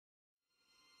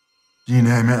You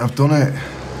name it, I've done it.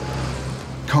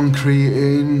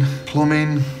 Concreting,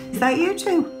 plumbing. Is that you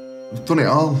two? I've done it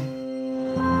all.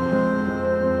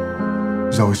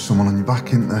 There's always someone on your back,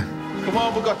 isn't there? Come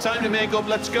on, we've got time to make up,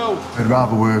 let's go. I'd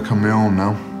rather work on my own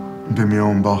now and be my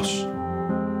own boss.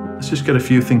 Let's just get a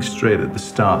few things straight at the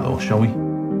start, though, shall we?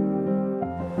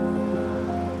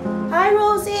 Hi,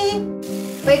 Rosie.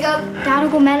 Wake up. Dad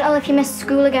will go mental if you miss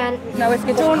school again. No, if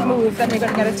you don't move, then you're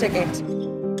going to get a ticket.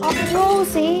 Oh,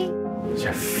 Rosie.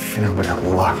 You're finna with that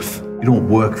laugh. You don't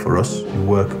work for us, you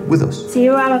work with us.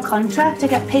 0-hour contract to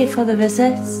get paid for the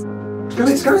visits. Got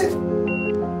it.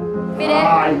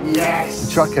 Yes.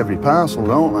 They track every parcel,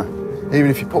 don't they? Even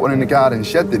if you put one in the garden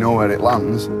shed, they know where it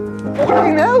lands.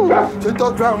 Fucking hell! There's a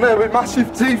dog round there with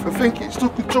massive teeth. I think it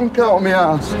stuck a chunk out of my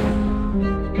ass.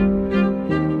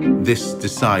 This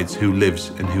decides who lives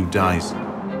and who dies.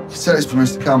 You said it's for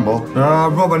Mr. Campbell.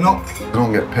 Robert, not. They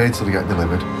don't get paid till they get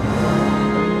delivered.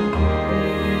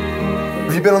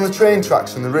 Have you been on the train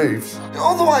tracks and the roofs?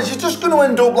 Otherwise, you're just going to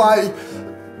end up like...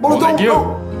 Well, I don't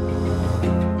know.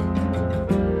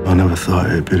 I never thought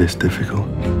it'd be this difficult.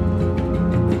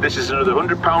 This is another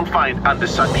 £100 fine and a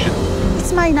sanction.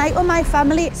 It's my night with my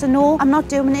family, so no, I'm not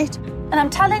doing it. And I'm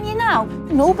telling you now,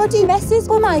 nobody messes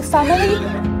with my family.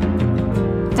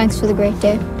 Thanks for the great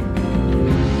day.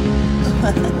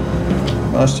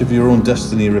 Master of your own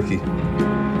destiny, Ricky.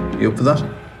 You up for that?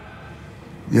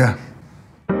 Yeah.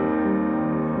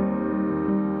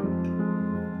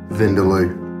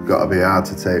 Vindaloo. Gotta be hard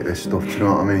to take this stuff, do you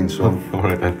know what I mean, son? All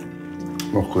right, then.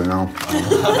 Luckily now.